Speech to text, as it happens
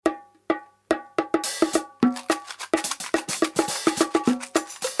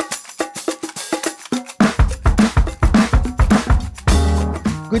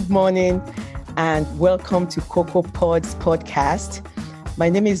morning, and welcome to Cocoa Pods podcast. My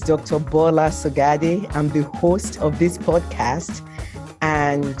name is Dr. Bola Sogade. I'm the host of this podcast,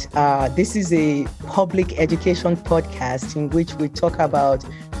 and this is a public education podcast in which we talk about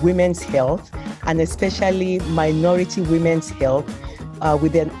women's health, and especially minority women's health,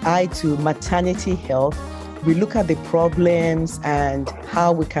 with an eye to maternity health. We look at the problems and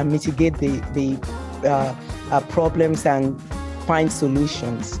how we can mitigate the problems and find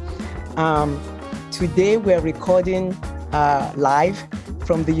solutions. Today we're recording live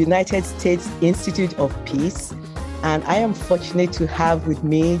from the United States Institute of Peace, and I am fortunate to have with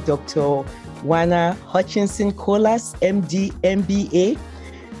me Dr. Wana Hutchinson Colas, MD, MBA.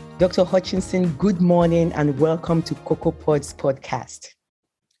 Dr. Hutchinson, good morning and welcome to Cocoa Pods podcast.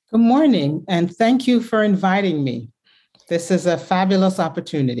 Good morning, and thank you for inviting me. This is a fabulous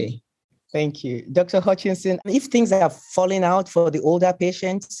opportunity. Thank you. Dr. Hutchinson, if things are falling out for the older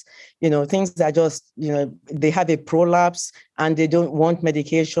patients, things are just, they have a prolapse and they don't want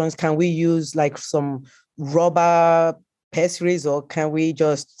medications, can we use like some rubber pessaries, or can we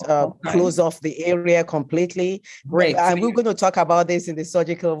just close off the area completely? Great. And we're going to talk about this in the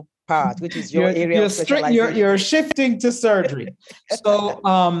surgical part, which is your area of specialization. You're shifting to surgery. So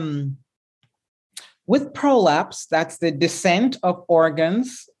with prolapse, that's the descent of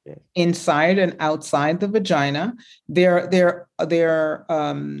organs inside and outside the vagina. There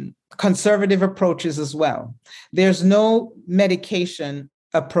are conservative approaches as well. There's no medication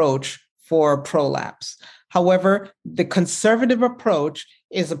approach for prolapse. However, the conservative approach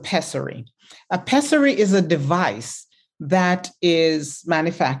is a pessary. A pessary is a device that is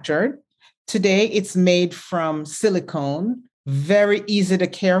manufactured. Today, it's made from silicone, very easy to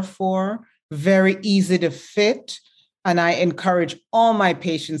care for, very easy to fit, and I encourage all my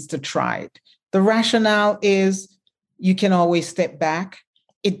patients to try it. The rationale is you can always step back.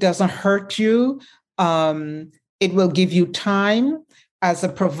 It doesn't hurt you. It will give you time. As a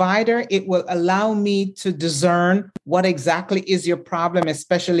provider, it will allow me to discern what exactly is your problem,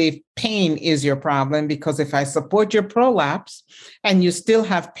 especially if pain is your problem, because if I support your prolapse and you still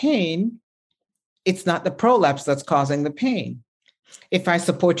have pain, it's not the prolapse that's causing the pain. If I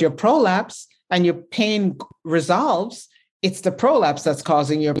support your prolapse and your pain resolves, it's the prolapse that's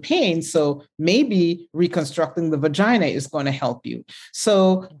causing your pain. So maybe reconstructing the vagina is going to help you.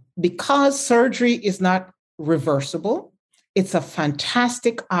 So because surgery is not reversible, it's a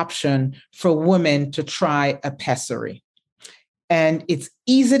fantastic option for women to try a pessary. And it's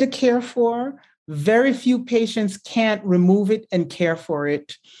easy to care for. Very few patients can't remove it and care for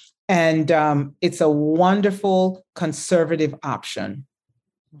it. And it's a wonderful conservative option.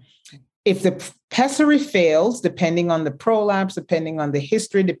 If the pessary fails, depending on the prolapse, depending on the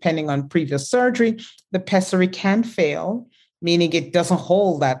history, depending on previous surgery, the pessary can fail, meaning it doesn't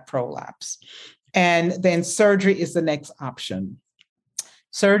hold that prolapse. And then surgery is the next option.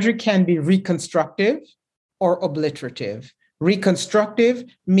 Surgery can be reconstructive or obliterative. Reconstructive,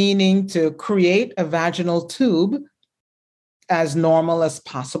 meaning to create a vaginal tube as normal as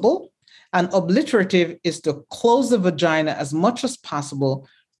possible. And obliterative is to close the vagina as much as possible.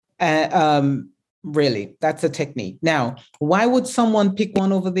 Really, that's a technique. Now, why would someone pick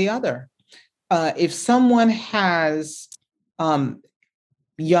one over the other? If someone has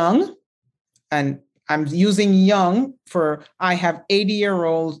young, and I'm using young I have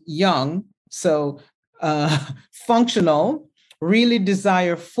 80-year-old young, so functional, really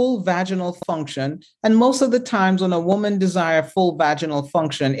desire full vaginal function. And most of the times when a woman desires full vaginal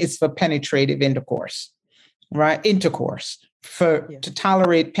function, it's for penetrative intercourse, right? Intercourse, to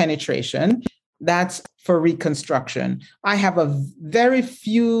tolerate penetration. That's for reconstruction. I have a very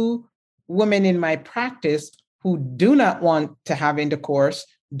few women in my practice who do not want to have intercourse,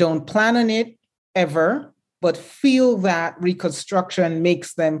 don't plan on it ever, but feel that reconstruction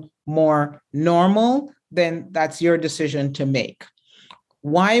makes them more normal. Then that's your decision to make.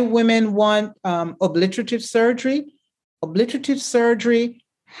 Why women want obliterative surgery? Obliterative surgery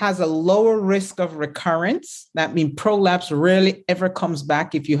has a lower risk of recurrence. That means prolapse rarely ever comes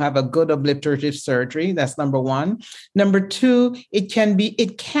back if you have a good obliterative surgery. That's number one. Number two, it can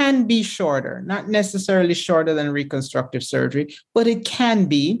be shorter, not necessarily shorter than reconstructive surgery, but it can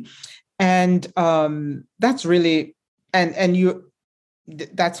be. And that's really,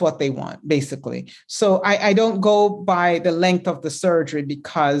 that's what they want, basically. So I don't go by the length of the surgery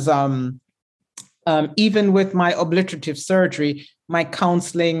because even with my obliterative surgery, my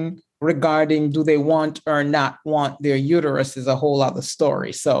counseling regarding do they want or not want their uterus is a whole other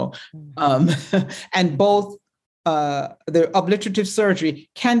story. So, and both the obliterative surgery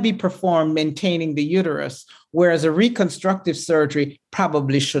can be performed maintaining the uterus, whereas a reconstructive surgery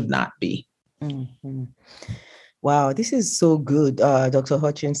probably should not be. Mm-hmm. Wow, this is so good, Dr.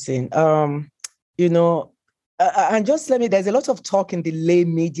 Hutchinson. And just there's a lot of talk in the lay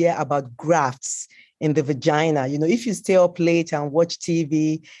media about grafts in the vagina. If you stay up late and watch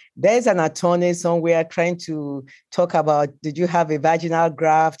TV, there's an attorney somewhere trying to talk about, did you have a vaginal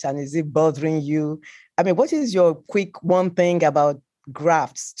graft and is it bothering you? I mean, what is your quick one thing about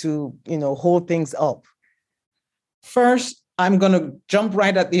grafts to, hold things up? First, I'm going to jump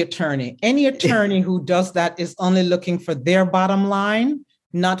right at the attorney. Any attorney who does that is only looking for their bottom line,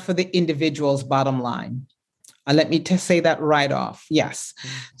 not for the individual's bottom line. Let me say that right off. Yes.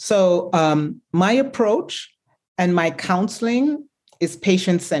 So my approach and my counseling is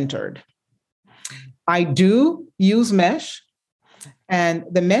patient-centered. I do use mesh, and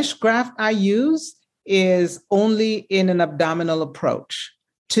the mesh graft I use is only in an abdominal approach.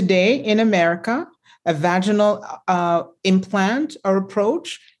 Today in America, a vaginal implant or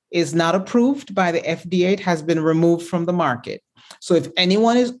approach is not approved by the FDA. It has been removed from the market. So if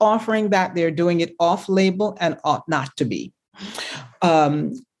anyone is offering that, they're doing it off-label and ought not to be.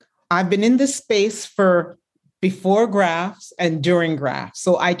 I've been in this space for before grafts and during grafts.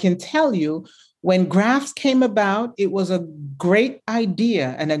 So I can tell you, when grafts came about, it was a great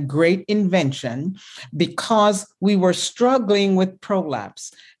idea and a great invention because we were struggling with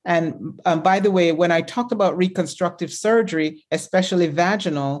prolapse. And by the way, when I talked about reconstructive surgery, especially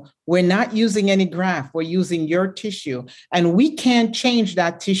vaginal, we're not using any graft. We're using your tissue. And we can't change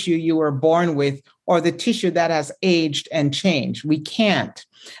that tissue you were born with or the tissue that has aged and changed. We can't.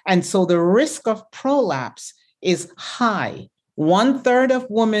 And so the risk of prolapse is high. 1/3 of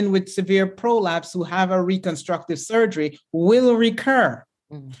women with severe prolapse who have a reconstructive surgery will recur.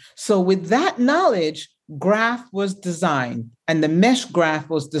 So with that knowledge, graft was designed and the mesh graft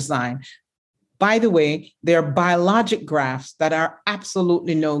was designed. By the way, there are biologic grafts that are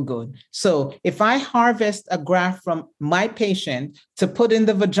absolutely no good. So if I harvest a graft from my patient to put in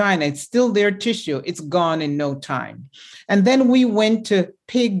the vagina, it's still their tissue. It's gone in no time. And then we went to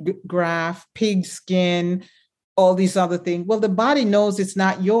pig graft, pig skin, all these other things. Well, the body knows it's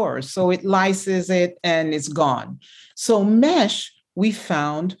not yours, so it lyses it and it's gone. So mesh, we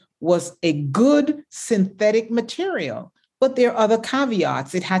found, was a good synthetic material, but there are other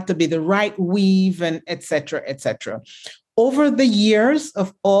caveats. It had to be the right weave and et cetera, et cetera. Over the years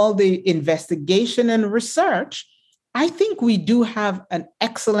of all the investigation and research, I think we do have an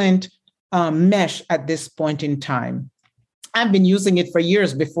excellent mesh at this point in time. I've been using it for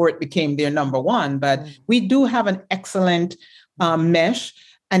years before it became their number one, but we do have an excellent mesh.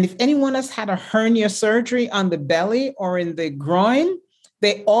 And if anyone has had a hernia surgery on the belly or in the groin,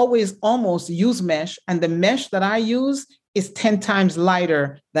 they always almost use mesh. And the mesh that I use is 10 times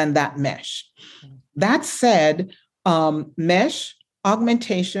lighter than that mesh. That said, mesh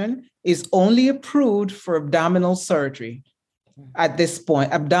augmentation is only approved for abdominal surgery at this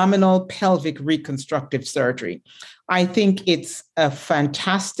point, abdominal pelvic reconstructive surgery. I think it's a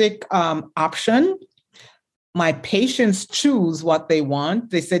fantastic option. My patients choose what they want.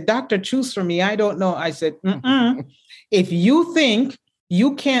 They said, "Doctor, choose for me. I don't know." I said, if you think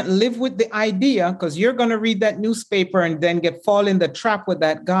you can't live with the idea, because you're going to read that newspaper and then fall in the trap with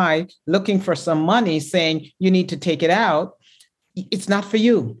that guy looking for some money saying you need to take it out, it's not for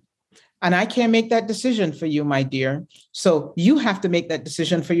you. And I can't make that decision for you, my dear. So you have to make that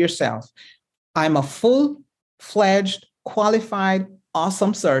decision for yourself. I'm a full-fledged, qualified,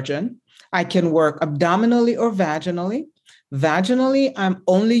 awesome surgeon. I can work abdominally or vaginally. Vaginally, I'm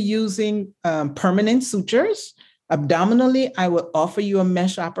only using permanent sutures. Abdominally, I will offer you a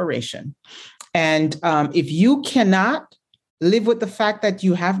mesh operation. And if you cannot live with the fact that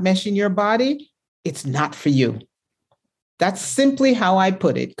you have mesh in your body, it's not for you. That's simply how I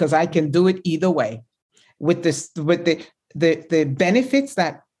put it, because I can do it either way. With the benefits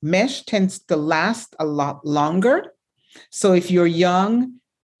that mesh tends to last a lot longer. So if you're young,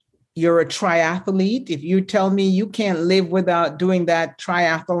 you're a triathlete. If you tell me you can't live without doing that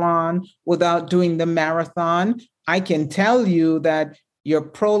triathlon, without doing the marathon, I can tell you that your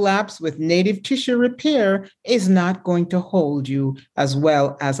prolapse with native tissue repair is not going to hold you as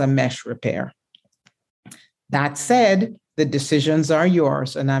well as a mesh repair. That said, the decisions are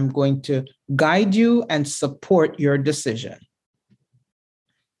yours, and I'm going to guide you and support your decision.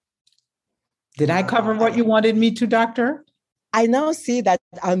 Did I cover what you wanted me to, Doctor? I now see that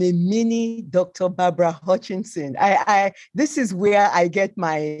I'm a mini Dr. Barbara Hutchinson. This is where I get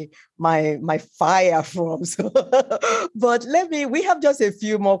my fire from. So, but we have just a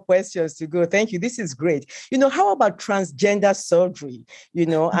few more questions to go. Thank you. This is great. How about transgender surgery,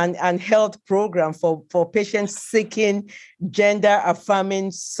 and health program for patients seeking gender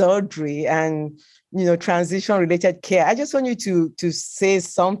affirming surgery and, transition related care? I just want you to say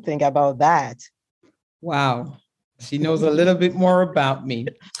something about that. Wow. She knows a little bit more about me.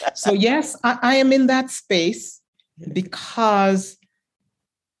 So yes, I am in that space because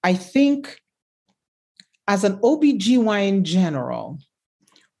I think as an OBGYN general,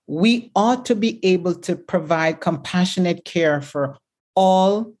 we ought to be able to provide compassionate care for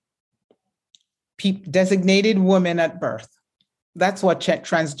all designated women at birth. That's what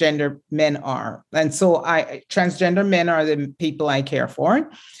transgender men are. And so transgender men are the people I care for.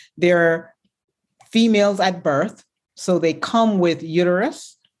 They're females at birth. So they come with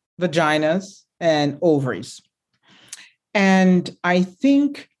uterus, vaginas, and ovaries. And I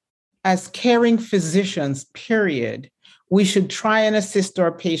think as caring physicians, period, we should try and assist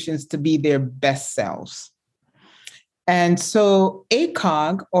our patients to be their best selves. And so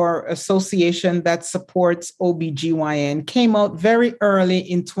ACOG, or Association that Supports OBGYN, came out very early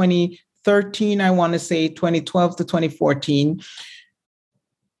in 2013, I want to say 2012 to 2014,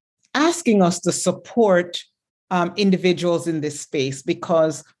 asking us to support individuals in this space,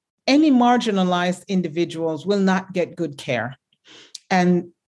 because any marginalized individuals will not get good care. And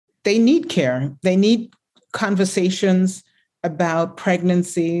they need care. They need conversations about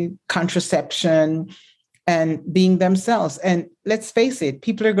pregnancy, contraception, and being themselves. And let's face it,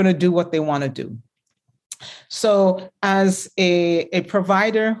 people are going to do what they want to do. So as a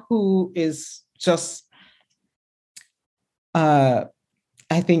provider who is just, I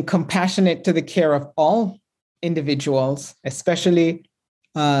think, compassionate to the care of all individuals, especially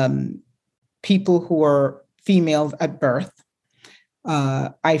people who are females at birth,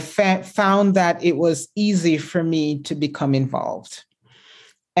 I found that it was easy for me to become involved.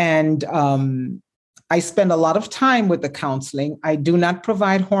 And I spend a lot of time with the counseling. I do not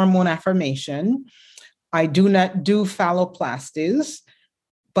provide hormone affirmation. I do not do phalloplasties,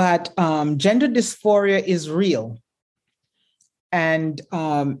 but gender dysphoria is real. And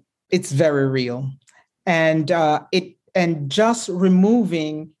it's very real. And just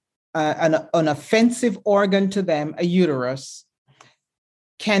removing an offensive organ to them, a uterus,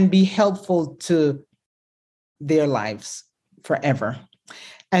 can be helpful to their lives forever.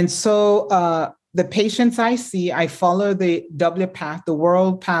 And so the patients I see, I follow the WPATH, the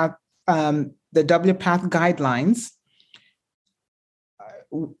World Path, the WPATH guidelines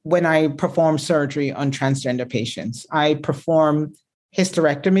when I perform surgery on transgender patients. I perform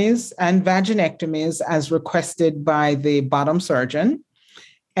hysterectomies and vaginectomies as requested by the bottom surgeon.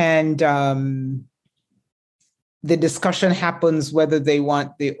 And the discussion happens whether they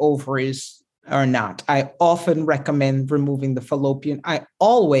want the ovaries or not. I often recommend removing the fallopian. I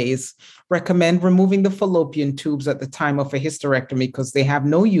always recommend removing the fallopian tubes at the time of a hysterectomy because they have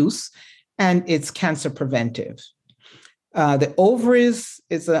no use and it's cancer preventive. The ovaries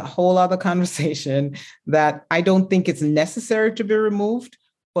is a whole other conversation that I don't think it's necessary to be removed,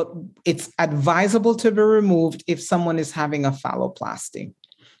 but it's advisable to be removed if someone is having a phalloplasty.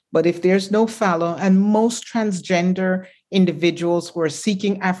 But if there's no fallow, and most transgender individuals who are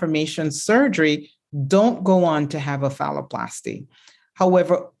seeking affirmation surgery don't go on to have a phalloplasty.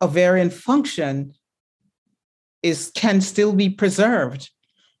 However, ovarian function can still be preserved,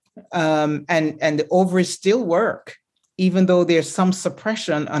 and the ovaries still work, even though there's some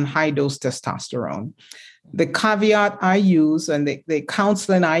suppression on high-dose testosterone. The caveat I use and the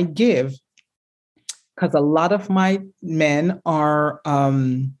counseling I give, because a lot of my men are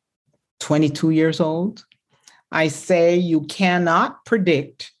 22 years old, I say you cannot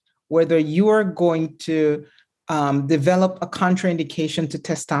predict whether you are going to develop a contraindication to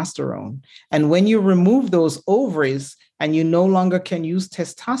testosterone. And when you remove those ovaries and you no longer can use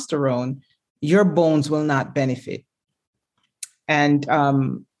testosterone, your bones will not benefit. And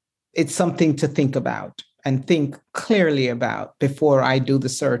it's something to think about and think clearly about before I do the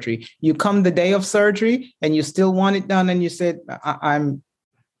surgery. You come the day of surgery and you still want it done and you said, I'm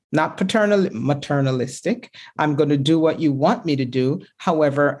not maternalistic. I'm going to do what you want me to do.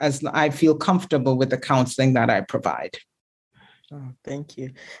 However, as I feel comfortable with the counseling that I provide. Oh, thank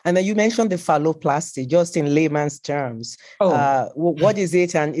you. And then you mentioned the phalloplasty, just in layman's terms. What is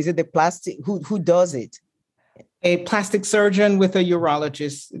it? And is it the plastic? Who does it? A plastic surgeon with a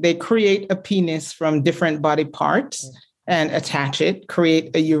urologist. They create a penis from different body parts and attach it,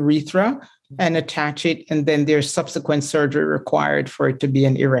 create a urethra, and attach it, and then there's subsequent surgery required for it to be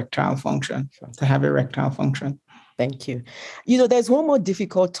an erectile function, to have erectile function. Thank you. There's one more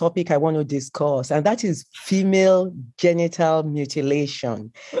difficult topic I want to discuss, and that is female genital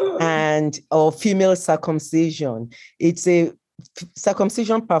mutilation or female circumcision. It's a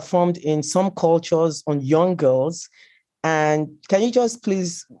circumcision performed in some cultures on young girls. And can you just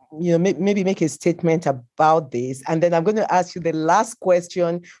please, maybe make a statement about this? And then I'm going to ask you the last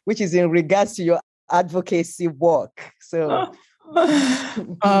question, which is in regards to your advocacy work. So,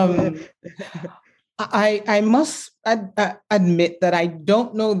 I must admit that I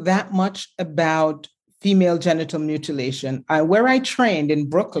don't know that much about female genital mutilation. Where I trained in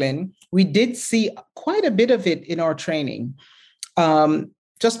Brooklyn, we did see quite a bit of it in our training,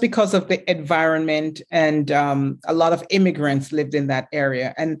 just because of the environment, and a lot of immigrants lived in that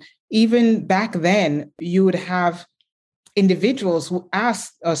area. And even back then, you would have individuals who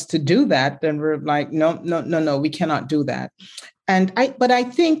asked us to do that, and we're like, no, we cannot do that. But I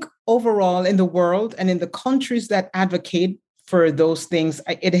think overall in the world and in the countries that advocate for those things,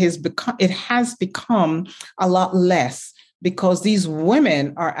 it has become a lot less, because these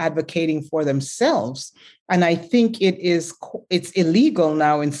women are advocating for themselves. And I think it's illegal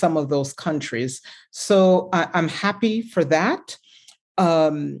now in some of those countries. So I'm happy for that.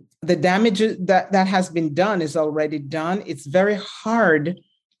 The damage that has been done is already done. It's very hard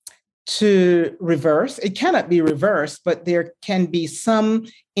to reverse. It cannot be reversed, but there can be some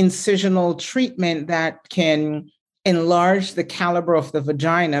incisional treatment that can enlarge the caliber of the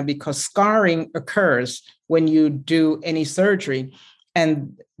vagina, because scarring occurs when you do any surgery.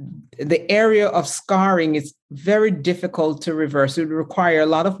 And the area of scarring is very difficult to reverse. It would require a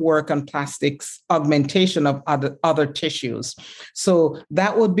lot of work on plastics, augmentation of other tissues. So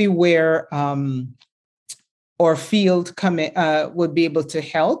that would be where our field would be able to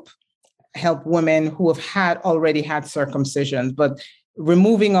help women who have already had circumcision. But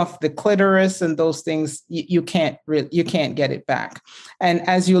removing of the clitoris and those things, you can't get it back. And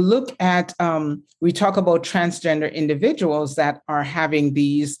as you look at, we talk about transgender individuals that are having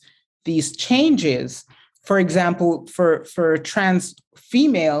these changes. For example, for trans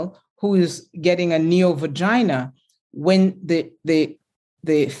female who is getting a neovagina, when the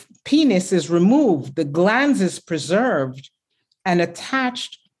penis is removed, the glans is preserved and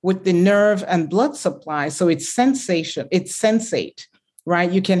attached with the nerve and blood supply. So it's sensate,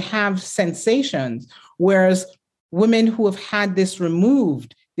 right? You can have sensations. Whereas women who have had this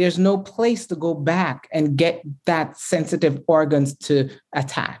removed, there's no place to go back and get that sensitive organs to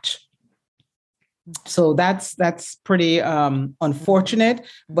attach. So that's pretty unfortunate.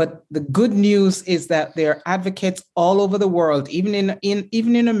 But the good news is that there are advocates all over the world, even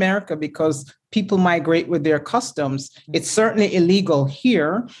in America, because people migrate with their customs. It's certainly illegal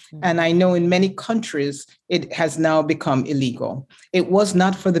here. And I know in many countries, it has now become illegal. It was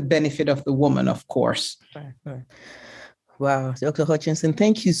not for the benefit of the woman, of course. Right. Wow, Dr. Hutchinson,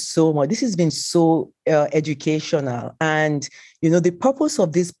 thank you so much. This has been so educational. And, the purpose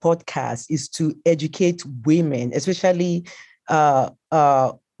of this podcast is to educate women, especially, about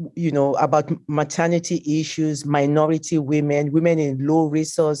maternity issues, minority women in low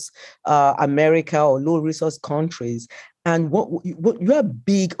resource America or low resource countries. And what you are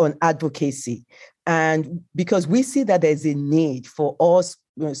big on advocacy. And because we see that there's a need for us,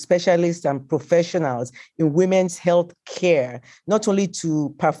 specialists and professionals in women's health care, not only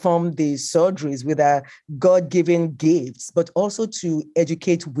to perform the surgeries with our God-given gifts, but also to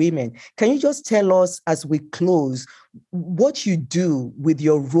educate women. Can you just tell us as we close what you do with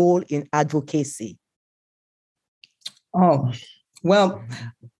your role in advocacy? Oh, well,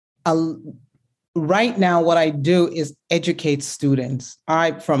 right now, what I do is educate students.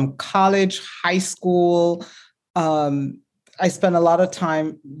 From college, high school, I spend a lot of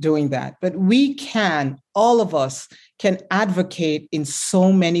time doing that. But all of us can advocate in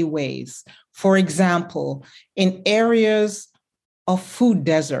so many ways. For example, in areas of food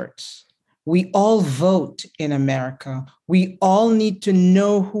deserts, we all vote in America. We all need to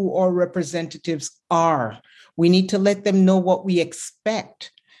know who our representatives are. We need to let them know what we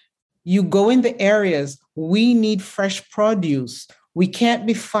expect. You go in the areas, we need fresh produce. We can't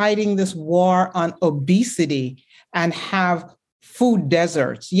be fighting this war on obesity and have food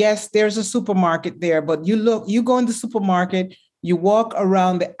deserts. Yes, there's a supermarket there, but you go in the supermarket, you walk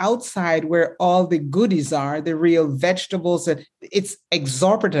around the outside where all the goodies are, the real vegetables, and it's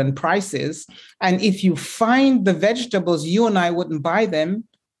exorbitant prices. And if you find the vegetables, you and I wouldn't buy them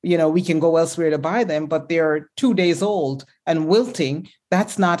we can go elsewhere to buy them, but they're 2 days old and wilting.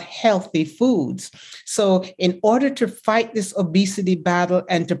 That's not healthy foods. So in order to fight this obesity battle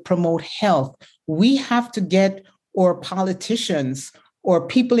and to promote health, we have to get our politicians or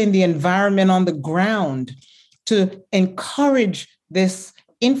people in the environment on the ground to encourage this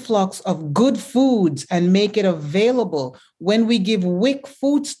influx of good foods and make it available. When we give WIC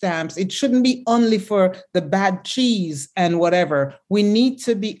food stamps, it shouldn't be only for the bad cheese and whatever. We need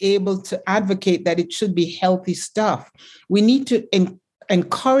to be able to advocate that it should be healthy stuff. We need to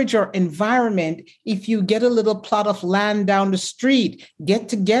encourage our environment. If you get a little plot of land down the street, get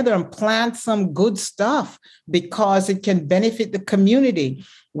together and plant some good stuff because it can benefit the community.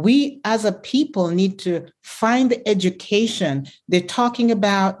 We as a people need to find the education. They're talking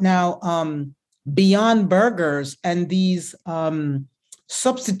about now Beyond Burgers and these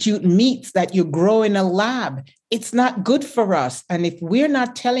substitute meats that you grow in a lab. It's not good for us. And if we're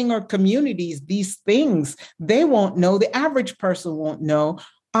not telling our communities these things, they won't know. The average person won't know.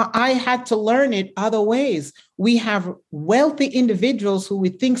 I had to learn it other ways. We have wealthy individuals who we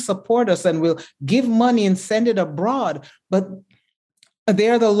think support us and will give money and send it abroad. But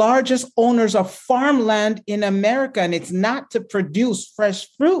they're the largest owners of farmland in America, and it's not to produce fresh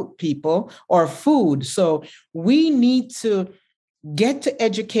fruit, people, or food. So we need to get to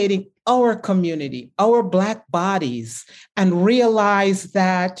educating our community, our Black bodies, and realize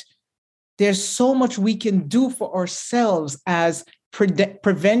that there's so much we can do for ourselves as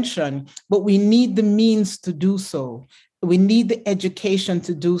prevention, but we need the means to do so. We need the education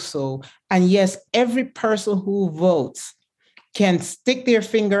to do so. And yes, every person who votes can stick their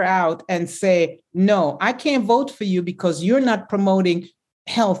finger out and say, no, I can't vote for you because you're not promoting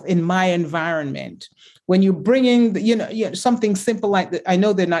health in my environment. When you bring in, something simple like that, I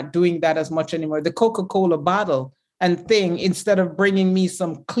know they're not doing that as much anymore, the Coca-Cola bottle and thing, instead of bringing me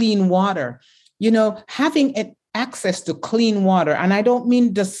some clean water, having access to clean water, and I don't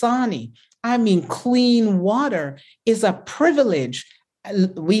mean Dasani, I mean clean water is a privilege.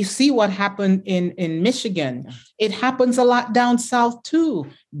 We see what happened in Michigan. It happens a lot down south too,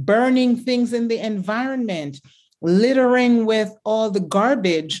 burning things in the environment, littering with all the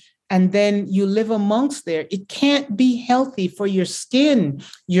garbage, and then you live amongst there. It can't be healthy for your skin,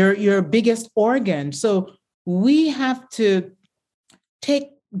 your biggest organ. So we have to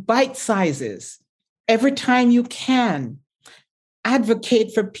take bite sizes every time you can.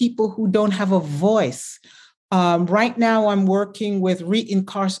 Advocate for people who don't have a voice. Right now, I'm working with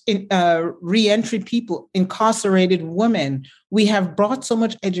re-entry people, incarcerated women. We have brought so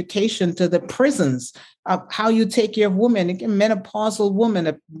much education to the prisons of how you take care of women, a menopausal woman,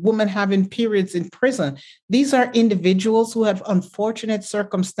 a woman having periods in prison. These are individuals who have unfortunate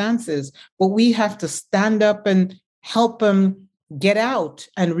circumstances, but we have to stand up and help them get out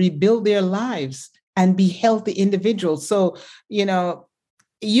and rebuild their lives and be healthy individuals. So,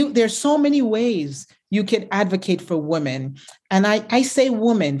 there's so many ways you can advocate for women. And I say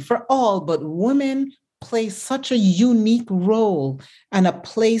women for all, but women play such a unique role and a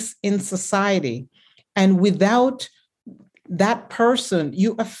place in society. And without that person,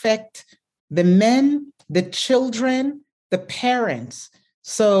 you affect the men, the children, the parents.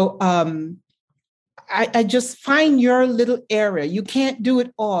 So I just find your little area. You can't do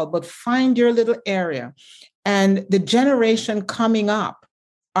it all, but find your little area. And the generation coming up,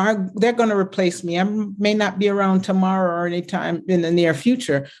 they're going to replace me. I may not be around tomorrow or anytime in the near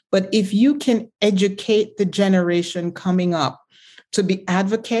future, but if you can educate the generation coming up to be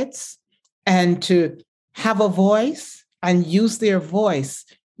advocates and to have a voice and use their voice,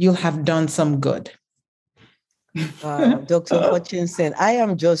 you'll have done some good. Dr. Hutchinson, I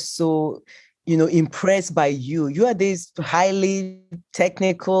am just so, impressed by you. You are this highly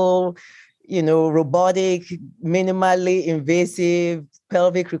technical, robotic, minimally invasive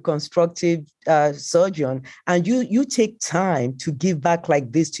pelvic reconstructive surgeon, and you take time to give back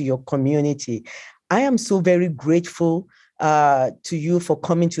like this to your community. I am so very grateful to you for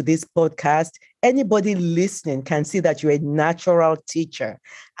coming to this podcast. Anybody listening can see that you're a natural teacher,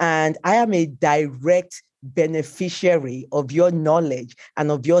 and I am a direct beneficiary of your knowledge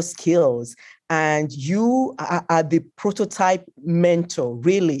and of your skills. And you are the prototype mentor,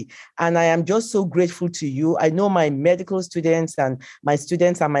 really. And I am just so grateful to you. I know my medical students and my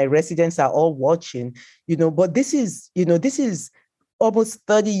students and my residents are all watching, but this is almost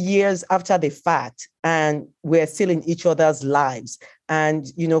 30 years after the fact, and we're still in each other's lives. And,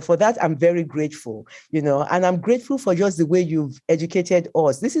 for that, I'm very grateful, and I'm grateful for just the way you've educated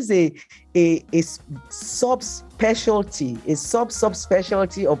us. This is a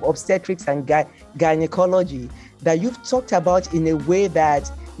subspecialty of obstetrics and gynecology that you've talked about in a way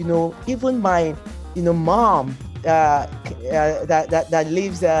that even my, mom that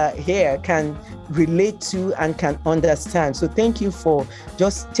lives here can relate to and can understand. So thank you for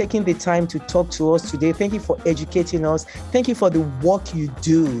just taking the time to talk to us today. Thank you for educating us. Thank you for the work you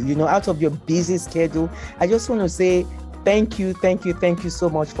do, out of your busy schedule. I just want to say thank you so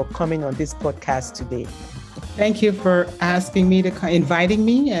much for coming on this podcast today. Thank you for inviting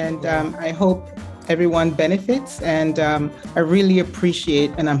me, and I hope everyone benefits, and I really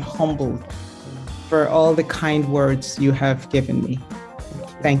appreciate and I'm humbled for all the kind words you have given me.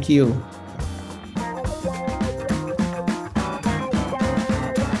 Thank you.